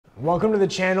Welcome to the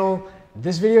channel.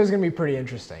 This video is going to be pretty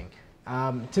interesting.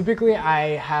 Typically,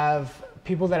 I have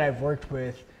people that I've worked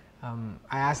with, I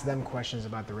ask them questions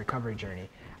about the recovery journey.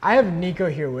 I have Nico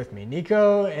here with me.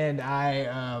 Nico and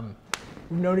I,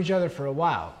 we've known each other for a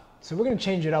while, so we're going to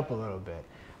change it up a little bit.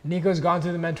 Nico's gone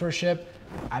through the mentorship.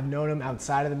 I've known him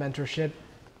outside of the mentorship,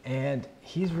 and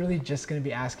he's really just going to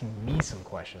be asking me some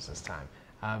questions this time.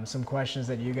 Some questions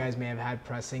that you guys may have had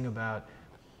pressing about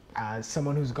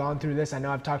someone who's gone through this. I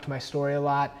know I've talked my story a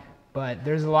lot, but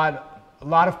there's a lot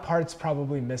of parts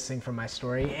probably missing from my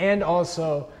story, and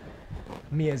also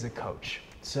me as a coach.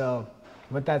 So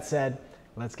with that said,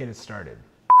 let's get it started.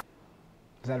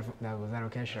 Was that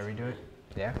okay? Should I redo it?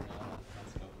 Yeah?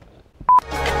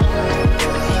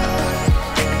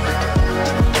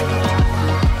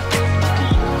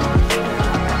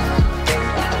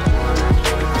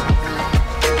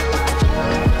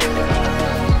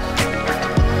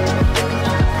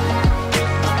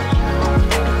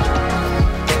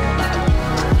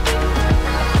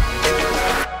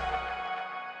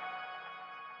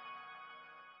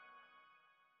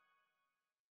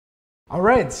 All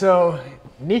right, so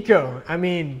Nico, I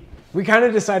mean, we kind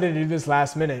of decided to do this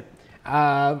last minute.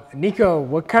 Nico,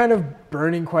 what kind of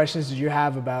burning questions did you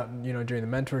have about, during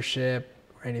the mentorship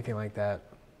or anything like that,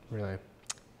 really?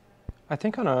 I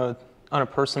think on a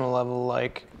personal level,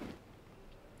 like,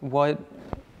 what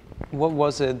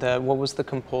was the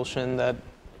compulsion that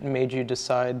made you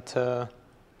decide to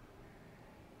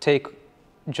take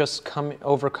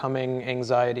overcoming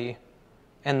anxiety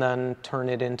and then turn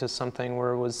it into something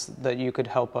where it was that you could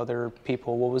help other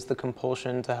people? What was the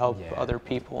compulsion to help other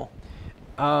people?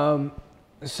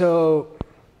 So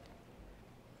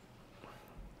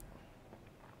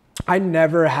I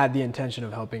never had the intention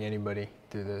of helping anybody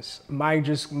through this.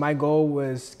 My goal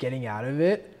was getting out of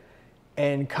it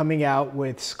and coming out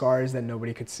with scars that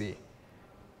nobody could see.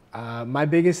 My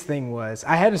biggest thing was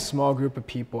I had a small group of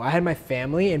people. I had my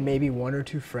family and maybe one or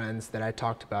two friends that I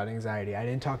talked about anxiety. I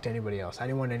didn't talk to anybody else. I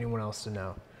didn't want anyone else to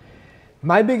know.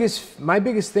 My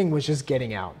biggest thing was just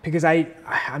getting out, because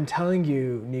I'm telling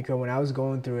you, Nico, when I was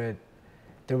going through it,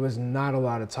 there was not a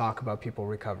lot of talk about people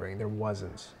recovering. There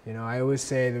wasn't. I always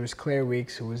say there was Claire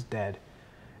Weeks, who was dead,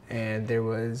 and there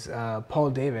was Paul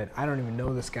David. I don't even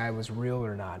know this guy was real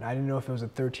or not. I didn't know if it was a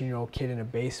 13-year-old kid in a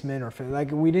basement, or if I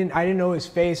didn't know his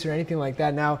face or anything like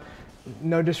that. Now,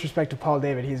 no disrespect to Paul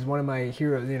David, he's one of my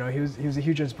heroes. He was a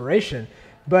huge inspiration.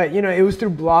 But it was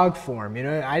through blog form.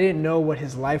 I didn't know what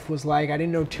his life was like. I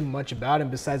didn't know too much about him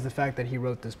besides the fact that he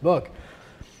wrote this book.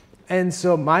 And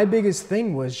so my biggest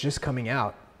thing was just coming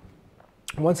out.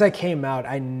 Once I came out,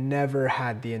 I never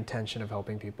had the intention of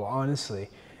helping people, honestly.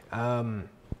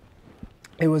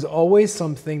 It was always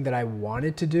something that I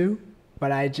wanted to do,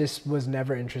 but I just was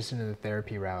never interested in the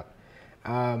therapy route.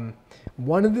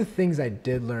 One of the things I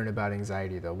did learn about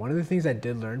anxiety, though, one of the things I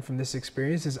did learn from this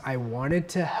experience is I wanted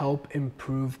to help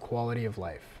improve quality of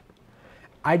life.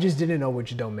 I just didn't know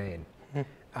which domain.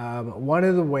 One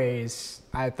of the ways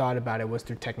I thought about it was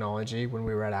through technology when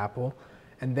we were at Apple,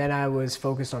 and then I was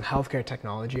focused on healthcare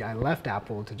technology. I left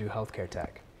Apple to do healthcare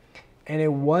tech. And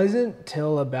it wasn't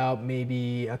till about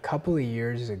maybe a couple of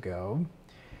years ago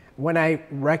when I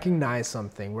recognized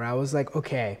something where I was like,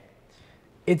 okay,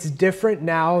 it's different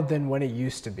now than when it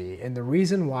used to be. And the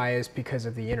reason why is because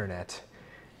of the internet.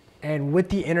 And with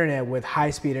the internet, with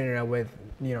high-speed internet, with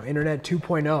internet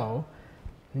 2.0,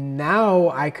 now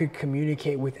I could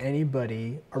communicate with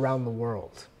anybody around the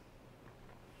world.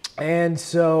 And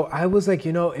so I was like,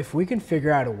 if we can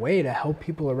figure out a way to help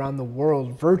people around the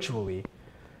world virtually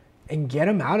and get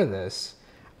them out of this,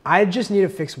 I just need to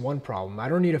fix one problem. I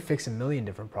don't need to fix a million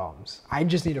different problems. I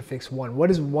just need to fix one.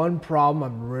 What is one problem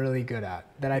I'm really good at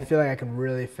that I feel like I can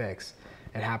really fix?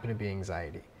 It happened to be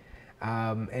anxiety.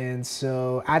 And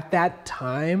so at that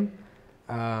time,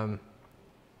 I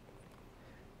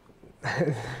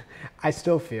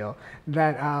still feel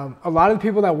that a lot of the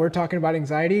people that were talking about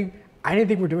anxiety, I didn't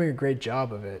think we're doing a great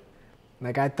job of it.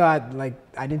 I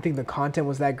didn't think the content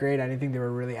was that great. I didn't think they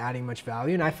were really adding much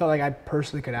value, and I felt like I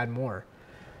personally could add more.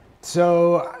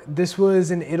 So this was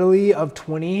in Italy of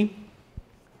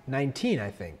 2019,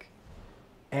 I think.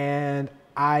 And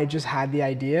I just had the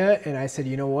idea, and I said,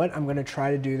 you know what? I'm gonna try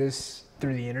to do this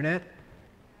through the internet.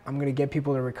 I'm gonna get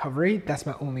people to recovery. That's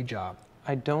my only job.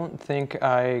 I don't think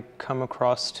I come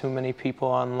across too many people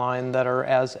online that are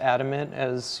as adamant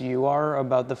as you are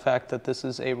about the fact that this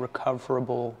is a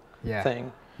recoverable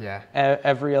thing. Yeah.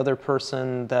 Every other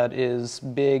person that is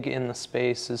big in the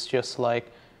space is just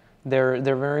like, they're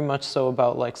very much so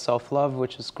about like self-love,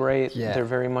 which is great. Yeah. They're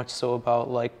very much so about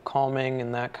like calming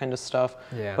and that kind of stuff.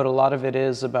 Yeah. But a lot of it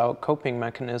is about coping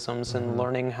mechanisms and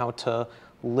learning how to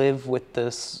live with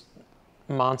this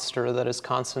monster that is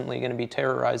constantly going to be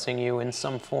terrorizing you in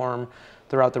some form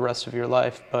throughout the rest of your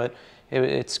life. But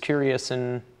it's curious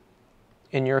in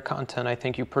your content, I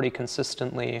think you pretty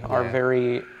consistently are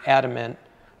very adamant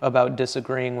about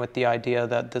disagreeing with the idea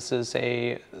that this is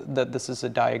a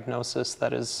diagnosis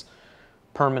that is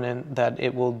permanent, that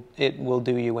it will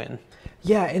do you in.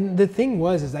 Yeah, and the thing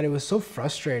is that it was so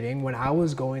frustrating when I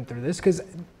was going through this, because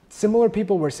similar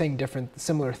people were saying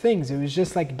similar things. It was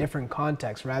just like different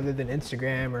context rather than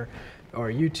Instagram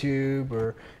or YouTube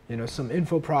or some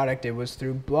info product. It was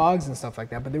through blogs and stuff like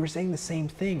that, but they were saying the same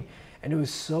thing, and it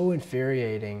was so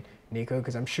infuriating, Nico,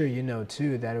 because I'm sure you know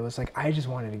too that it was like I just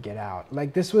wanted to get out.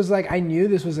 Like this was like I knew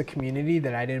this was a community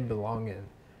that I didn't belong in,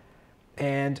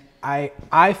 and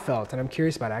I felt, and I'm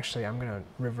curious about, actually I'm gonna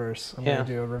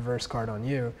do a reverse card on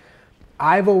you.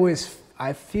 I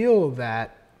feel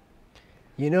that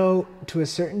to a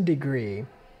certain degree,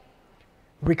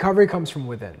 recovery comes from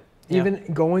within. Even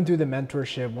going through the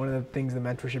mentorship, one of the things the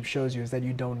mentorship shows you is that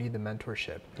you don't need the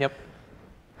mentorship. Yep.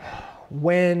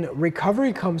 When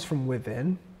recovery comes from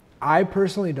within, I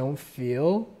personally don't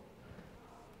feel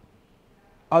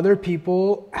other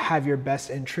people have your best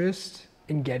interest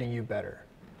in getting you better.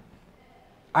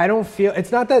 I don't feel,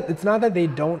 it's not that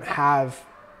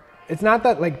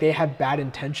like they have bad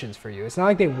intentions for you. It's not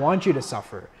like they want you to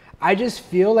suffer. I just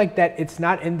feel like that it's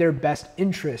not in their best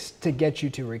interest to get you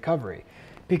to recovery.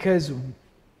 Because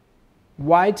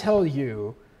why tell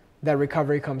you that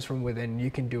recovery comes from within,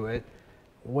 you can do it,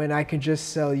 when I can just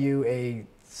sell you a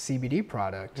CBD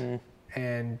product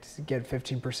and get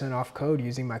 15% off code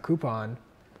using my coupon,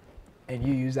 and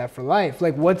you use that for life?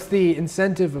 Like, what's the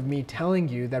incentive of me telling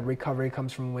you that recovery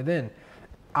comes from within?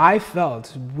 I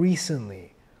felt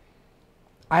recently,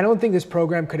 I don't think this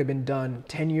program could have been done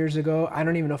 10 years ago. I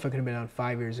don't even know if it could have been done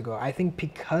 5 years ago. I think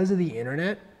because of the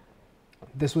internet,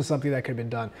 this was something that could have been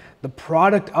done. The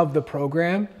product of the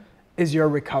program is your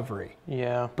recovery.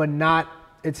 Yeah. But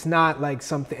it's not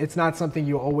something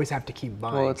you always have to keep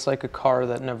buying. Well, it's like a car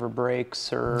that never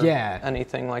breaks or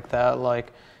anything like that.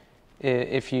 Like,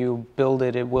 if you build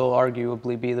it, it will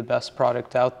arguably be the best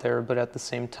product out there, but at the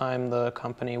same time, the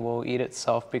company will eat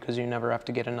itself because you never have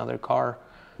to get another car.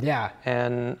 Yeah.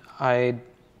 And I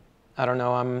don't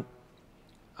know,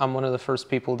 I'm one of the first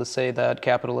people to say that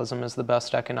capitalism is the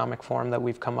best economic form that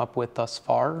we've come up with thus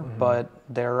far, but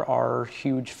there are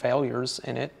huge failures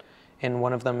in it. And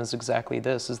one of them is exactly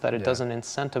this, is that it doesn't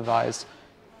incentivize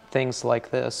things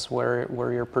like this where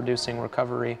you're producing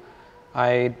recovery.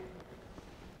 I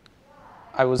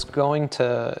was going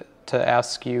to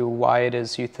ask you why it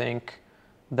is you think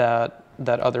that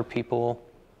other people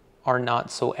are not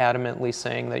so adamantly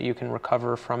saying that you can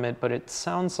recover from it, but it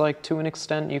sounds like to an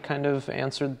extent you kind of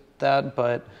answered that,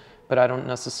 but I don't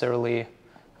necessarily,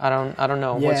 I don't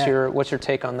know. Yeah. What's your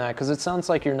take on that? Because it sounds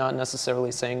like you're not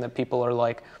necessarily saying that people are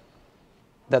like,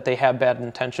 that they have bad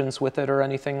intentions with it or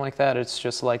anything like that. It's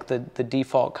just like the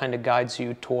default kind of guides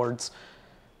you towards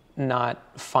not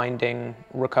finding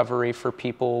recovery for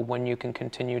people when you can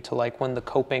continue to, like, when the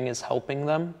coping is helping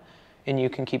them and you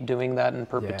can keep doing that in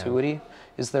perpetuity.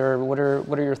 Yeah. What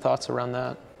are your thoughts around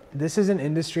that? This is an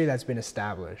industry that's been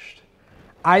established.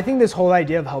 I think this whole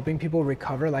idea of helping people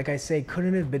recover, like I say,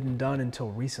 couldn't have been done until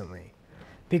recently.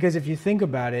 Because if you think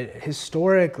about it,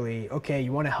 historically, okay,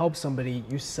 you want to help somebody,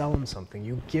 you sell them something,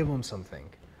 you give them something.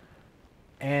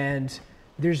 And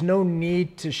there's no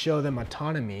need to show them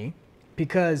autonomy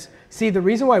because, see, the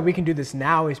reason why we can do this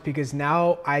now is because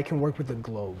now I can work with the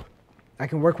globe. I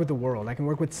can work with the world. I can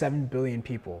work with 7 billion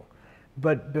people.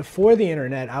 But before the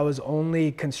internet, I was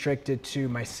only constricted to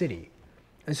my city.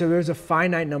 And so there's a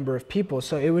finite number of people.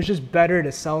 So it was just better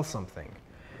to sell something.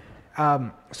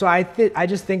 So I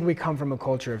just think we come from a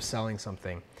culture of selling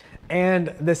something.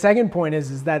 And the second point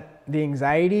is that the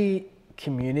anxiety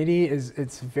community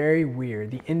it's very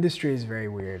weird. The industry is very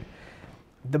weird.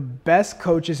 The best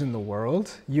coaches in the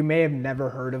world, you may have never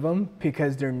heard of them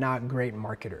because they're not great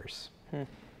marketers.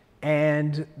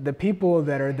 And the people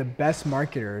that are the best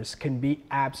marketers can be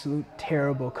absolute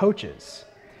terrible coaches.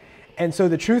 And so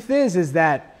the truth is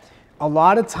that a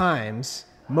lot of times,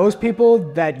 most people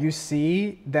that you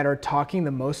see that are talking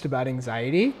the most about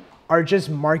anxiety are just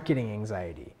marketing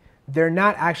anxiety. They're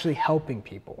not actually helping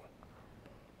people.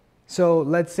 So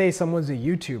let's say someone's a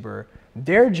YouTuber.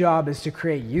 Their job is to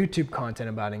create YouTube content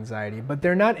about anxiety, but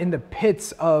they're not in the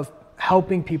pits of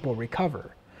helping people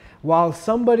recover. While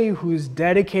somebody who's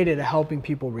dedicated to helping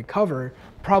people recover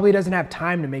probably doesn't have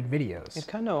time to make videos. It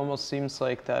kind of almost seems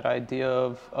like that idea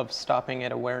of stopping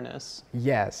at awareness.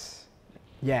 Yes.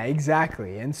 Yeah,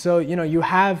 exactly. And so, you know, you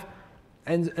have,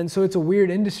 and so it's a weird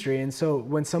industry. And so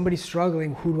when somebody's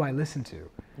struggling, who do I listen to?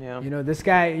 Yeah. You know, this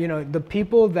guy, you know, the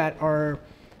people that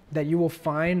you will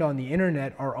find on the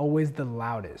internet are always the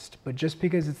loudest. But just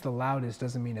because it's the loudest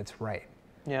doesn't mean it's right.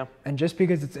 Yeah. And just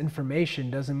because it's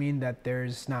information doesn't mean that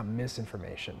there's not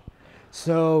misinformation.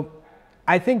 So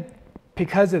I think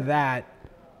because of that,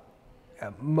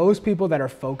 most people that are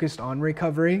focused on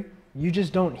recovery, you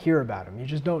just don't hear about them. You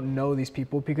just don't know these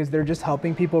people because they're just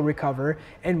helping people recover.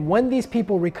 And when these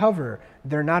people recover,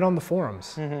 they're not on the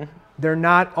forums. Mm-hmm. They're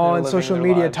not on social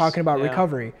media talking about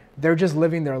recovery. They're just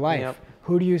living their life. Yep.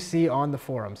 Who do you see on the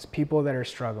forums? People that are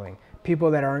struggling, people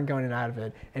that aren't going out of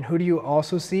it. And who do you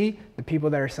also see? The people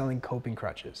that are selling coping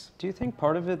crutches. Do you think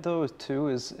part of it though too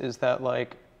is that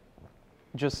like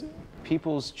just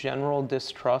people's general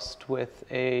distrust with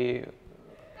a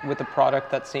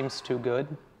product that seems too good?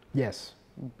 Yes.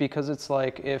 Because it's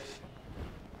like if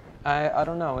I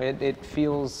don't know, it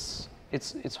feels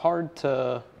it's hard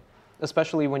to,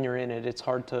 especially when you're in it, it's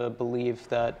hard to believe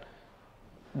that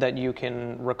you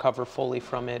can recover fully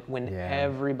from it when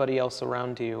everybody else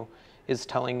around you is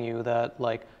telling you that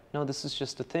like, no, this is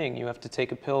just a thing. You have to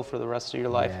take a pill for the rest of your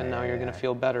life and now you're going to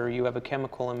feel better. You have a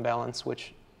chemical imbalance,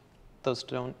 which those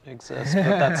don't exist,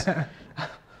 but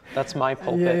that's my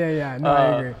pulpit. Yeah. No, I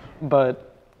agree. But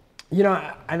you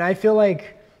know, and I feel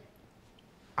like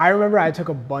I remember I took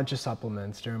a bunch of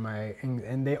supplements during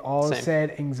and they all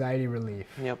said anxiety relief.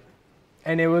 Yep.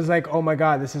 And it was like, oh my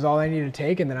God, this is all I need to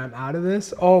take and then I'm out of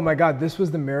this. Oh my God, this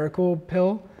was the miracle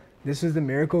pill. This is the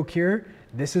miracle cure.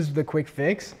 This is the quick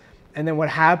fix. And then what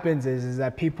happens is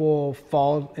that people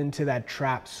fall into that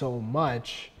trap so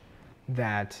much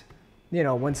that, you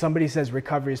know, when somebody says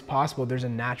recovery is possible, there's a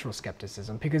natural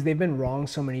skepticism because they've been wrong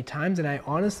so many times. And I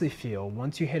honestly feel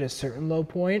once you hit a certain low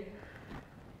point,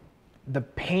 the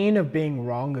pain of being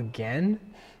wrong again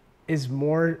is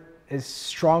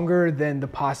stronger than the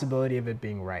possibility of it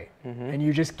being right. Mm-hmm. And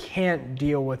you just can't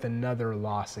deal with another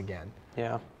loss again.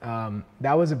 Yeah.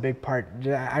 That was a big part.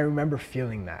 I remember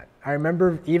feeling that. I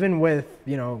remember even with,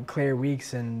 you know, Claire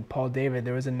Weeks and Paul David,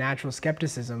 there was a natural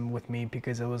skepticism with me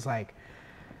because it was like,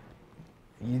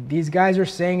 these guys are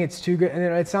saying it's too good, and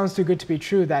it sounds too good to be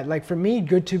true. That, like, for me,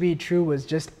 good to be true was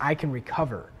just I can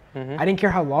recover. Mm-hmm. I didn't care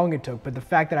how long it took, but the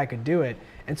fact that I could do it.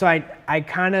 And so I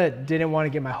kind of didn't want to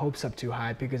get my hopes up too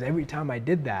high because every time I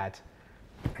did that,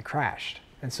 I crashed.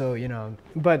 And so, you know,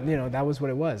 but, you know, that was what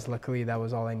it was. Luckily, that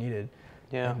was all I needed.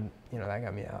 Yeah. And, you know, that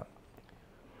got me out.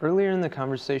 Earlier in the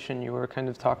conversation, you were kind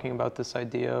of talking about this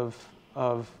idea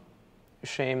of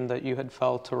shame that you had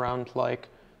felt around, like,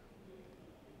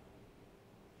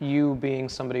 you being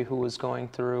somebody who was going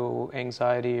through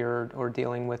anxiety or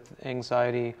dealing with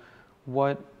anxiety.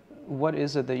 What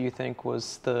is it that you think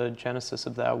was the genesis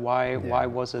of that? Why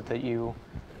was it that you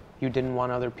didn't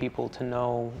want other people to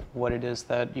know what it is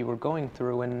that you were going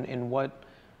through, and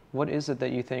what is it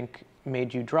that you think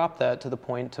made you drop that to the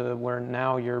point to where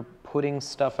now you're putting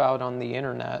stuff out on the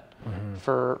internet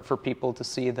for people to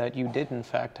see that you did in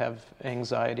fact have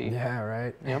anxiety? Yeah,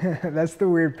 right. Yep. That's the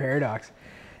weird paradox.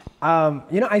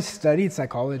 You know, I studied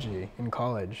psychology in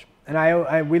college,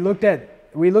 and we looked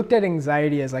at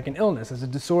anxiety as like an illness, as a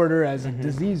disorder, as a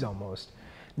disease almost.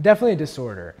 Definitely a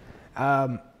disorder.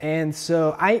 And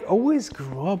so I always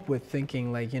grew up with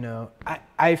thinking, like, you know,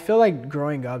 I feel like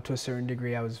growing up to a certain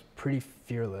degree, I was pretty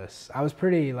fearless. I was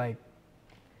pretty, like,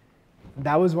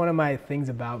 that was one of my things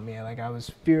about me. Like, I was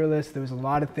fearless. There was a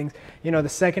lot of things. You know, the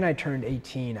second I turned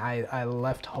 18, I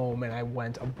left home and I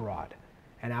went abroad.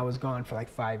 And I was gone for like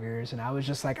 5 years. And I was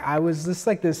just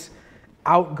this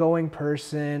outgoing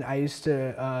person. I used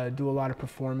to do a lot of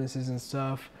performances and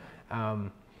stuff.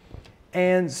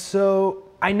 And so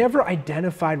I never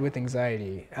identified with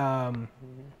anxiety.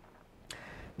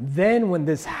 Then when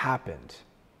this happened,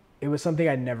 it was something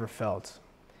I'd never felt.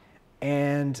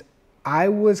 And I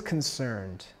was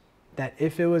concerned that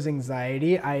if it was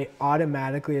anxiety, I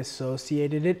automatically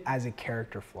associated it as a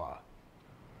character flaw.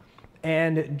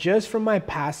 And just from my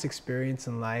past experience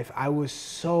in life, I was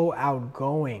so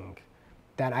outgoing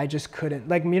that I just couldn't,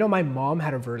 like, you know, my mom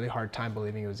had a really hard time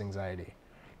believing it was anxiety.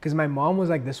 Because my mom was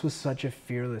like, this was such a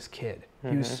fearless kid.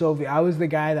 He was I was the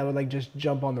guy that would like just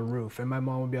jump on the roof, and my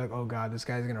mom would be like, oh God, this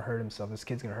guy's gonna hurt himself. This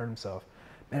kid's gonna hurt himself.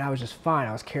 And I was just fine.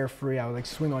 I was carefree. I would like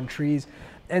swing on trees.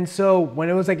 And so when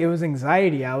it was like, it was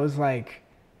anxiety, I was like,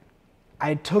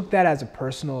 I took that as a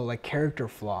personal like character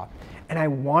flaw, and I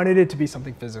wanted it to be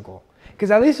something physical.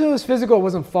 Because at least if it was physical, it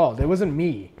wasn't fault. It wasn't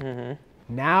me.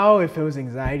 Now, if it was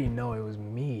anxiety, no, it was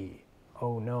me.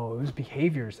 Oh no, it was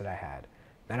behaviors that I had.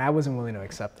 And I wasn't willing to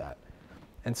accept that.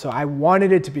 And so I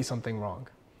wanted it to be something wrong.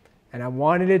 And I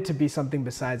wanted it to be something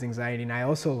besides anxiety. And I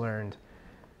also learned,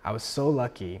 I was so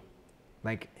lucky.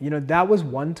 Like, you know, that was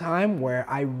one time where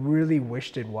I really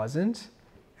wished it wasn't.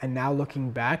 And now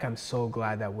looking back, I'm so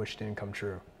glad that wish didn't come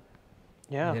true.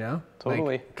 Yeah, you know,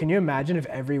 totally. Like, can you imagine if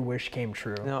every wish came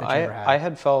true? No, that you ever had? I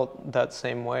had felt that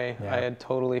same way. Yeah. I had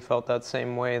totally felt that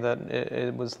same way, that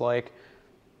it was like,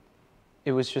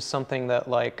 it was just something that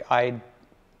like I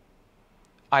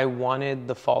wanted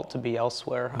the fault to be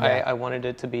elsewhere. Yeah. I wanted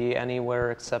it to be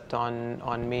anywhere except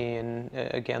on me. And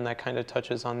again, that kind of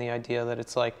touches on the idea that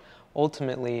it's like,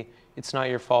 ultimately, it's not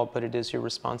your fault, but it is your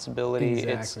responsibility.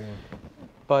 Exactly.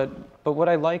 But what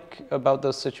I like about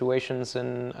those situations,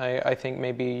 and I think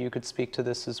maybe you could speak to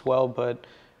this as well, but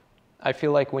I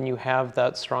feel like when you have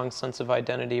that strong sense of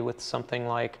identity with something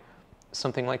like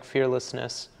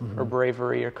fearlessness or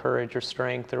bravery or courage or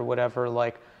strength or whatever,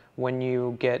 like when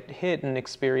you get hit and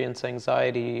experience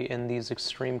anxiety in these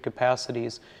extreme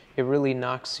capacities, it really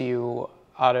knocks you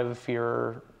out of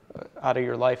your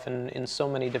life in so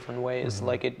many different ways.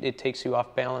 Like it takes you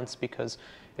off balance because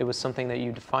it was something that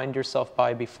you defined yourself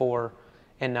by before,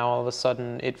 and now all of a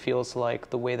sudden it feels like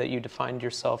the way that you defined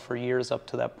yourself for years up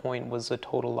to that point was a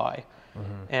total lie.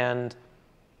 And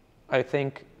I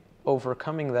think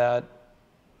overcoming that,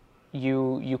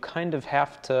 you kind of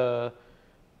have to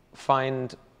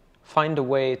find a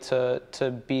way to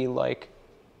be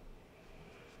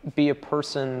a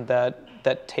person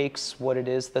that takes what it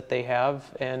is that they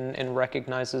have and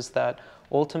recognizes that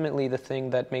ultimately the thing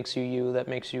that makes you you, that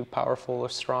makes you powerful or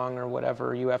strong or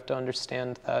whatever, you have to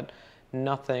understand that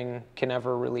nothing can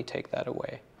ever really take that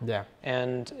away. Yeah.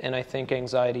 And I think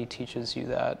anxiety teaches you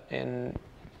that in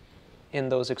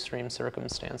those extreme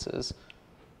circumstances.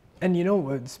 And you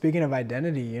know, speaking of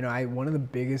identity, you know, one of the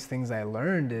biggest things I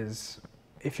learned is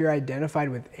if you're identified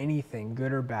with anything,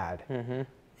 good or bad,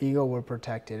 ego will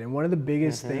protect it. And one of the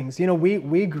biggest things, you know,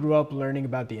 we grew up learning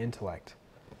about the intellect,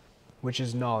 which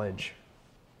is knowledge.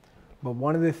 But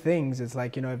one of the things is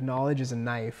like, you know, if knowledge is a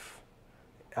knife,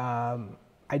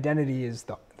 identity is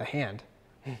the hand.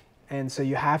 And so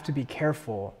you have to be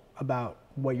careful about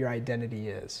what your identity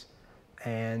is.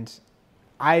 And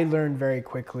I learned very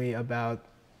quickly about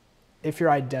if you're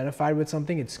identified with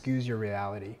something, it skews your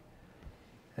reality.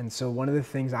 And so one of the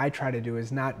things I try to do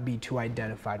is not be too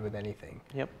identified with anything.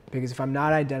 Yep. Because if I'm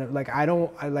not identified,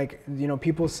 like you know,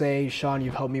 people say, Shaan,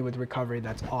 you've helped me with recovery.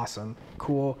 That's awesome.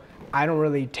 Cool. I don't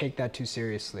really take that too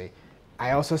seriously.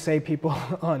 I also say people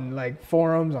on like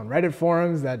forums, on Reddit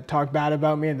forums that talk bad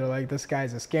about me and they're like, this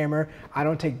guy's a scammer. I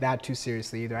don't take that too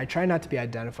seriously either. I try not to be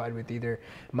identified with either.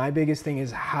 My biggest thing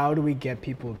is how do we get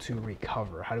people to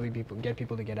recover? How do we get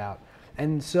people to get out?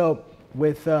 And so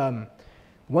with,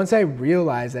 once I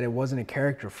realized that it wasn't a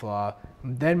character flaw,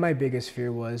 then my biggest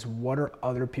fear was, what are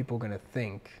other people gonna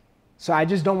think? So I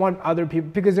just don't want other people,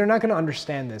 because they're not gonna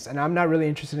understand this, and I'm not really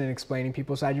interested in explaining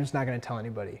people, so I'm just not gonna tell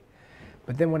anybody.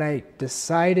 But then when I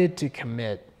decided to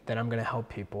commit that I'm gonna help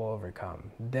people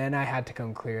overcome, then I had to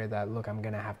come clear that, look, I'm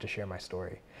gonna have to share my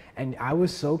story. And I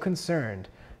was so concerned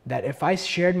that if I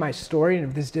shared my story and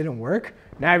if this didn't work,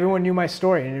 now everyone knew my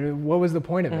story, and what was the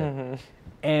point of it?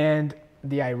 And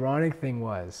the ironic thing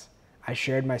was, I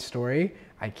shared my story,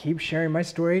 I keep sharing my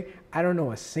story. I don't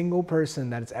know a single person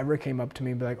that's ever came up to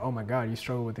me and be like, oh my God, you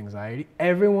struggle with anxiety.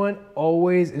 Everyone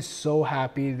always is so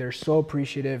happy. They're so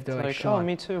appreciative. They're like, Shaan. Oh,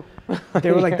 me too.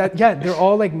 They were like that. Yeah, they're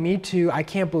all like, me too. I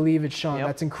can't believe it, Shaan. Yep.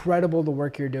 That's incredible, the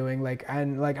work you're doing. Like,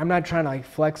 and like, I'm not trying to like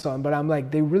flex on, but I'm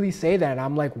like, they really say that. And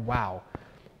I'm like, wow.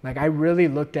 Like, I really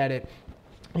looked at it.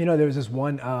 You know, there was this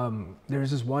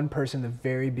one person in the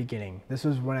very beginning. This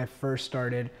was when I first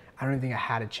started. I don't even think I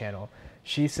had a channel.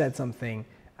 She said something.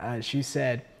 She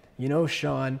said, you know,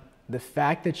 Shaan, the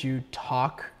fact that you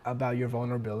talk about your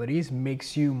vulnerabilities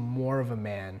makes you more of a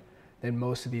man than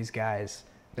most of these guys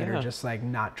that are just like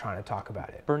not trying to talk about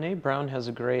it. Brene Brown has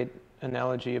a great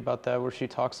analogy about that, where she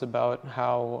talks about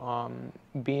how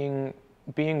being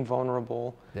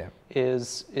vulnerable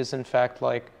is in fact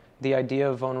like the idea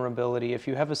of vulnerability. If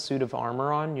you have a suit of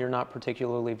armor on, you're not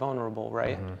particularly vulnerable,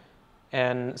 right?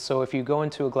 And so if you go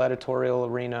into a gladiatorial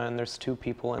arena and there's two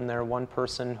people in there, one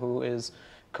person who is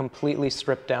completely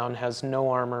stripped down, has no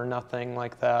armor, nothing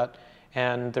like that,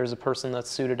 and there's a person that's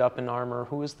suited up in armor,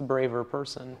 who is the braver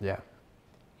person? Yeah.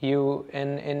 You,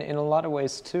 and in a lot of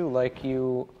ways too, like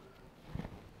you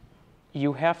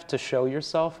have to show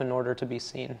yourself in order to be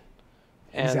seen.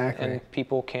 and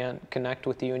people can't connect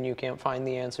with you, and you can't find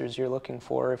the answers you're looking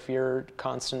for if you're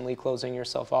constantly closing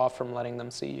yourself off from letting them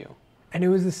see you. And it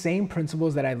was the same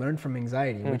principles that I learned from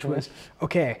anxiety, which was,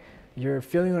 okay, you're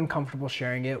feeling uncomfortable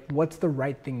sharing it. What's the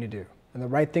right thing to do? And the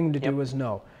right thing to do was,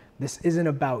 no, this isn't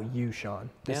about you, Shaan.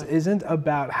 This isn't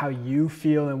about how you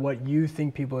feel and what you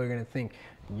think people are going to think.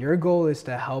 Your goal is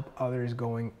to help others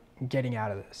getting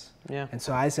out of this. Yeah. And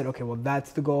so I said, okay, well,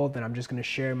 that's the goal. Then I'm just going to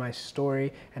share my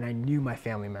story. And I knew my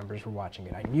family members were watching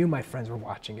it. I knew my friends were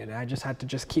watching it. And I just had to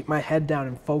just keep my head down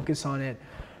and focus on it.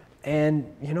 And,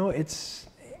 you know, it's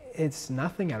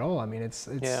nothing at all. I mean, it's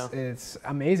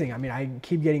amazing. I mean, I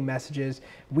keep getting messages.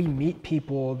 We meet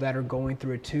people that are going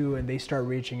through it too, and they start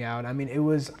reaching out. I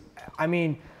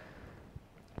mean,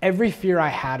 every fear I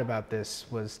had about this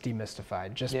was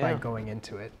demystified just by going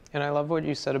into it. And I love what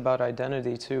you said about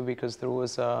identity too, because there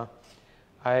was I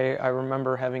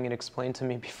remember having it explained to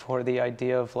me before, the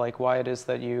idea of like why it is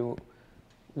that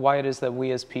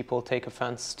we as people take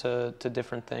offense to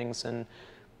different things.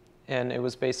 And it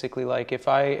was basically like, if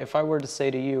I were to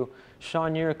say to you,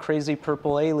 Shaan, you're a crazy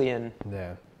purple alien.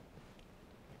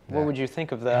 What would you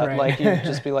think of that? Right. Like, you'd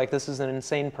just be like, this is an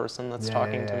insane person that's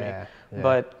talking to me. Yeah.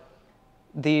 But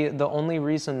the only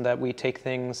reason that we take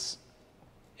things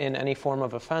in any form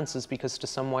of offense is because to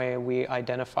some way we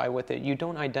identify with it. You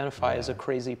don't identify as a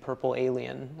crazy purple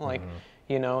alien, like,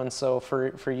 you know, and so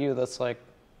for you, that's like,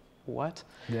 what?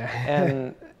 Yeah.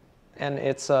 And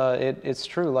it's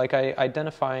true, like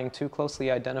too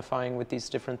closely identifying with these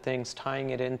different things, tying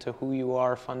it into who you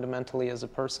are fundamentally as a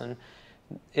person,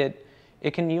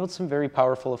 it can yield some very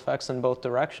powerful effects in both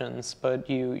directions, but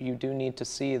you do need to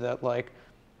see that like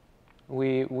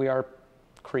we are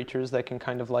creatures that can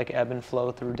kind of like ebb and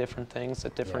flow through different things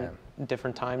at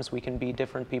different times. We can be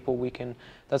different people.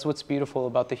 That's what's beautiful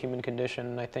about the human condition,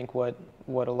 and I think what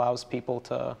allows people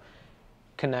to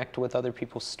connect with other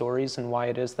people's stories, and why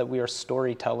it is that we are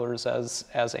storytellers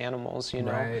as animals, you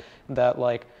know, that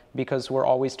like, because we're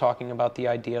always talking about the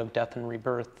idea of death and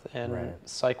rebirth and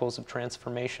cycles of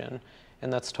transformation,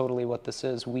 and that's totally what this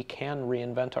is. We can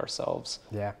reinvent ourselves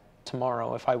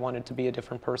tomorrow. If I wanted to be a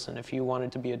different person, if you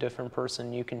wanted to be a different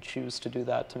person, you can choose to do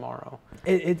that tomorrow.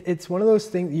 It's one of those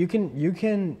things, you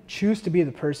can choose to be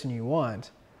the person you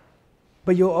want,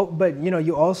 but you know,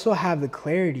 you also have the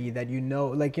clarity that, you know,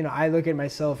 like, you know, I look at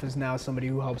myself as now somebody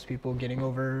who helps people getting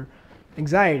over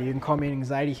anxiety. You can call me an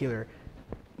anxiety healer.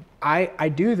 I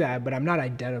do that, but I'm not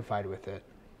identified with it.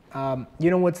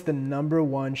 You know what's the number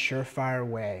one surefire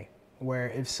way where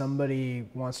if somebody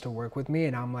wants to work with me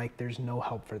and I'm like, there's no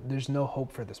hope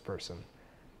for this person.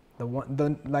 I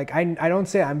don't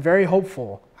say, I'm very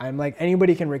hopeful. I'm like,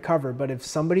 anybody can recover, but if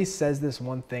somebody says this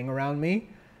one thing around me,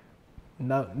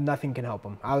 nothing can help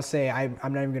them. I'll say, I'm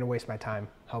not even going to waste my time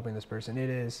helping this person. It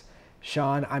is,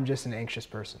 Shaan, I'm just an anxious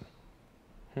person.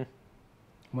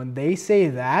 When they say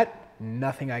that,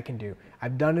 nothing I can do.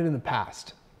 I've done it in the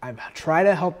past. I've tried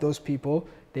to help those people.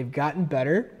 They've gotten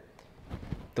better.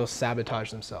 They'll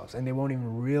sabotage themselves and they won't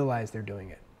even realize they're doing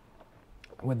it.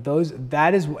 With those,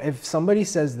 if somebody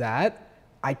says that,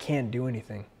 I can't do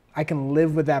anything. I can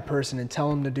live with that person and tell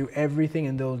them to do everything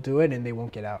and they'll do it and they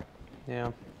won't get out.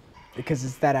 Yeah. Because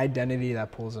it's that identity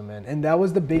that pulls them in. And that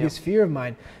was the biggest fear of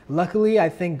mine. Luckily, I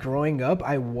think growing up,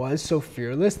 I was so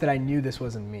fearless that I knew this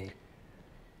wasn't me.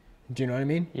 Do you know what I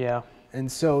mean? Yeah. And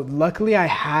so luckily I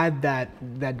had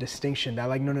that distinction that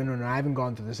like, no, I haven't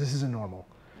gone through this. This isn't normal.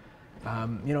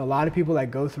 You know, a lot of people that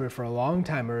go through it for a long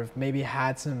time or have maybe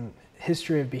had some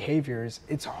history of behaviors,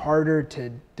 it's harder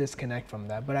to disconnect from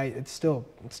that, but it's still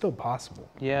possible.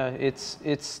 Yeah,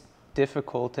 it's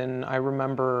difficult. And I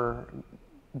remember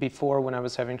before, when I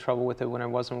was having trouble with it, when I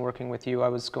wasn't working with you, I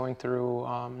was going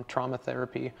through trauma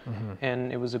therapy,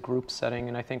 and it was a group setting.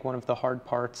 And I think one of the hard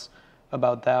parts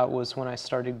about that was when I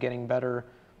started getting better,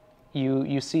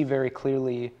 you see very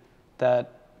clearly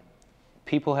that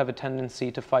people have a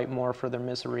tendency to fight more for their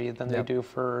misery than they do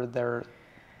for their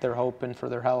hope and for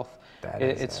their health.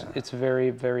 It's very,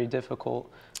 very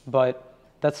difficult. But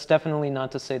that's definitely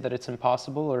not to say that it's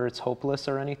impossible or it's hopeless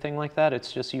or anything like that.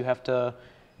 It's just you have to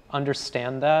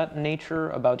understand that nature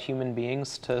about human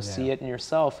beings to see it in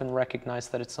yourself and recognize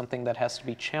that it's something that has to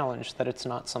be challenged, that it's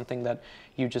not something that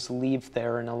you just leave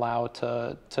there and allow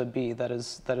to be. That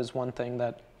is one thing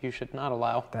that you should not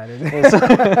allow. That is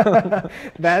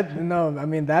I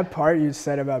mean, that part you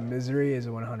said about misery is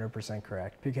 100%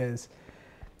 correct, because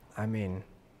I mean,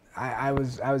 I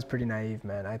was pretty naive,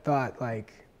 man. I thought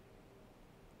like,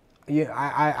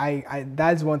 I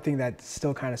that's one thing that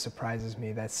still kind of surprises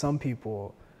me, that some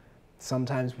people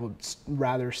sometimes will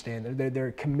rather stand there.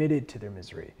 They're committed to their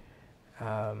misery.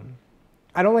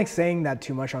 I don't like saying that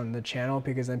too much on the channel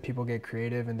because then people get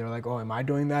creative and they're like, oh, am I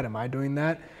doing that? Am I doing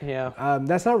that? Yeah.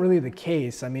 That's not really the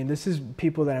case. I mean, this is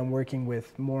people that I'm working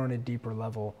with more on a deeper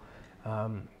level.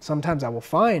 Sometimes I will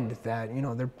find that, you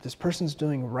know, this person's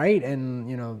doing right, and,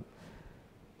 you know,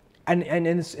 and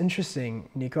it's interesting,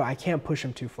 Nico, I can't push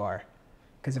them too far,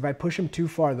 because if I push them too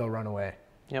far, they'll run away.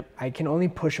 Yep. I can only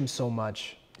push them so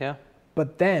much. Yeah.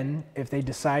 But then if they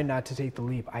decide not to take the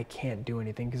leap, I can't do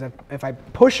anything, because if I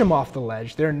push them off the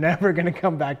ledge, they're never going to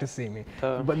come back to see me.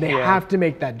 But they have to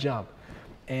make that jump.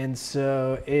 And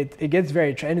so it gets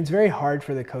very, and it's very hard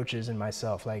for the coaches and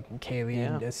myself, like Kaylee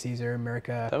and Caesar,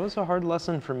 America. That was a hard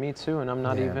lesson for me too, and I'm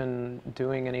not even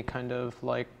doing any kind of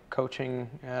like coaching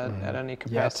at any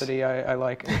capacity I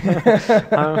like.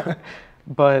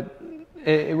 But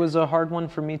it was a hard one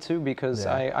for me too, because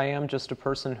I am just a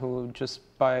person who just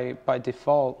by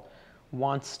default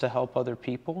wants to help other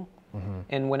people.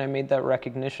 And when I made that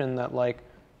recognition that like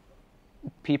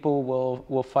people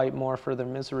will fight more for their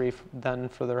misery than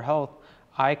for their health,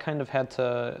 I kind of had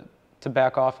to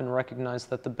back off and recognize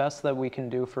that the best that we can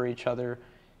do for each other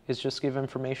is just give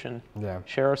information.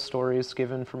 Share our stories,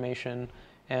 give information,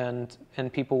 and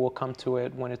people will come to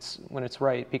it when it's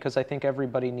right, because I think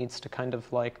everybody needs to kind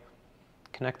of like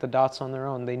connect the dots on their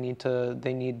own. They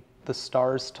need the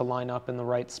stars to line up in the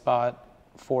right spot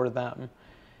for them,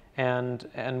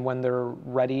 and when they're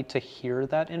ready to hear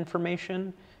that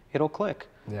information, it'll click.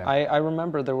 I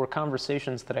remember there were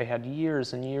conversations that I had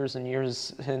years and years and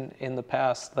years in the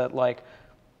past that like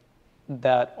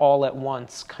that all at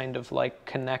once kind of like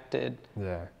connected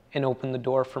and opened the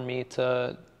door for me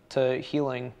to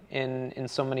healing in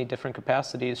so many different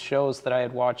capacities. Shows that I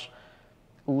had watched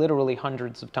literally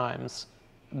hundreds of times,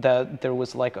 that there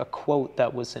was like a quote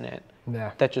that was in it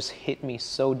that just hit me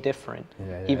so different.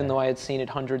 Even though I had seen it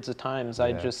hundreds of times,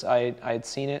 I had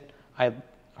seen it, I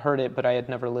heard it, but I had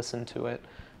never listened to it.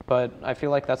 But I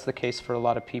feel like that's the case for a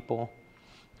lot of people.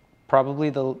 Probably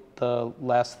the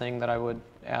last thing that I would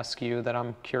ask you that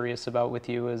I'm curious about with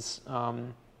you is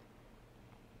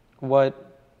what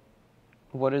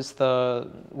is the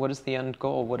end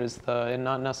goal? What is and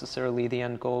not necessarily the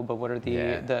end goal, but what are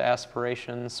the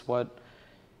aspirations? What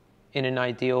in an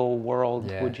ideal world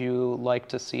would you like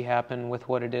to see happen with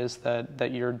what it is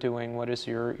that you're doing? What is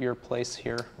your place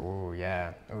here? Oh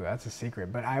yeah, that's a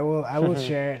secret, but I will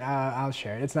share it. I'll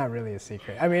share it. It's not really a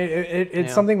secret. I mean,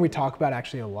 it's something we talk about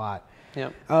actually a lot.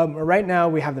 Right now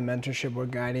we have the mentorship. We're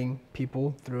guiding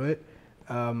people through it.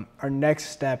 Our next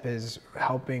step is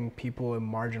helping people in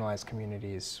marginalized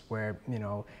communities where, you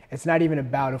know, it's not even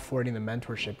about affording the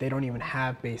mentorship. They don't even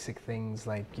have basic things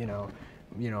like, you know,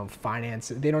 finance.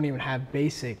 They don't even have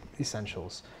basic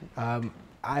essentials.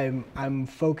 I'm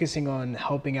focusing on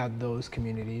helping out those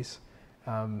communities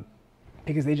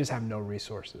because they just have no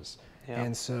resources.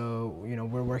 And so, you know,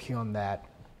 we're working on that.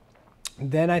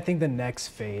 Then I think the next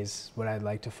phase, what I'd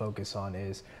like to focus on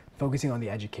is focusing on the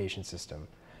education system.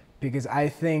 Because I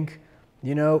think,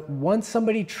 you know, once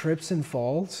somebody trips and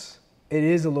falls, it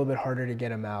is a little bit harder to get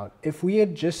them out. If we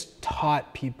had just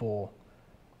taught people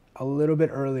a little bit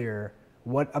earlier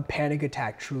what a panic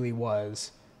attack truly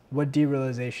was, what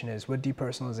derealization is, what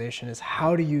depersonalization is,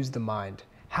 how to use the mind,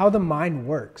 how the mind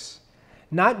works.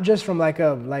 Not just from like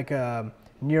a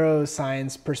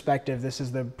neuroscience perspective, this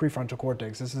is the prefrontal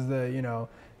cortex, this is the, you know,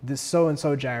 this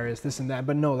so-and-so gyrus, this and that,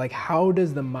 but no, like how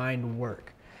does the mind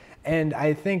work? And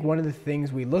I think one of the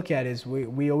things we look at is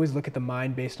we always look at the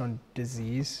mind based on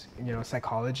disease, you know,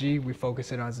 psychology. We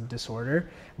focus it on as a disorder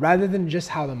rather than just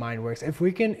how the mind works. If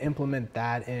we can implement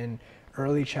that in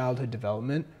early childhood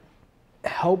development,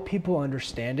 help people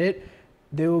understand it,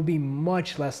 they will be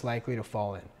much less likely to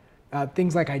fall in.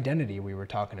 Things like identity we were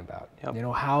talking about, you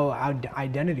know, how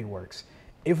identity works.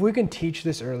 If we can teach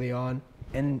this early on,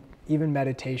 and even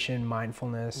meditation,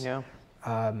 mindfulness,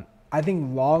 I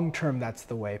think long term that's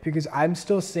the way, because I'm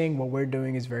still seeing what we're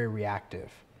doing is very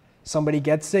reactive. Somebody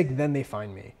gets sick, then they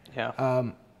find me.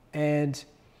 And,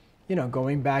 you know,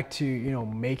 going back to, you know,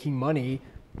 making money,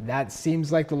 that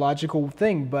seems like the logical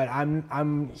thing, but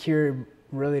I'm here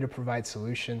really to provide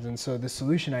solutions. And so the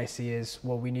solution I see is,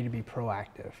 well, we need to be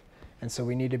proactive. And so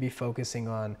we need to be focusing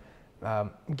on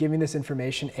giving this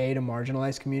information, to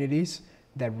marginalized communities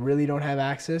that really don't have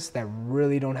access, that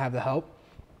really don't have the help.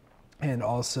 And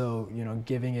also, you know,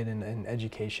 giving it in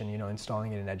education, you know,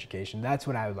 installing it in education. That's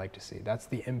what I would like to see. That's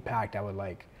the impact I would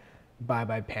like Bye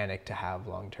Bye Panic to have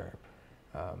long term.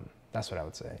 That's what I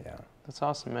would say, That's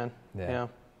awesome, man.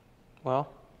 Well,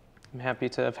 I'm happy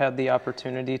to have had the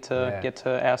opportunity to get to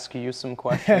ask you some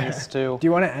questions too. Do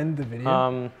you want to end the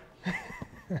video?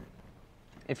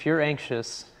 If you're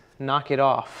anxious, knock it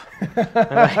off.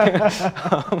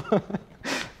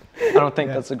 I don't think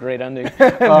that's a great ending.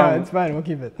 No, it's fine. We'll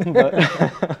keep it.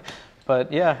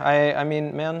 But yeah, I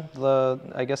mean, man,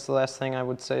 I guess the last thing I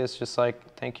would say is just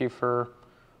like, thank you for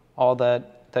all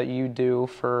that you do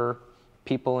for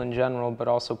people in general, but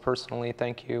also personally,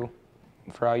 thank you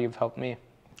for how you've helped me.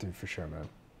 Dude, for sure, man.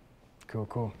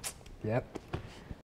 Cool. Yep.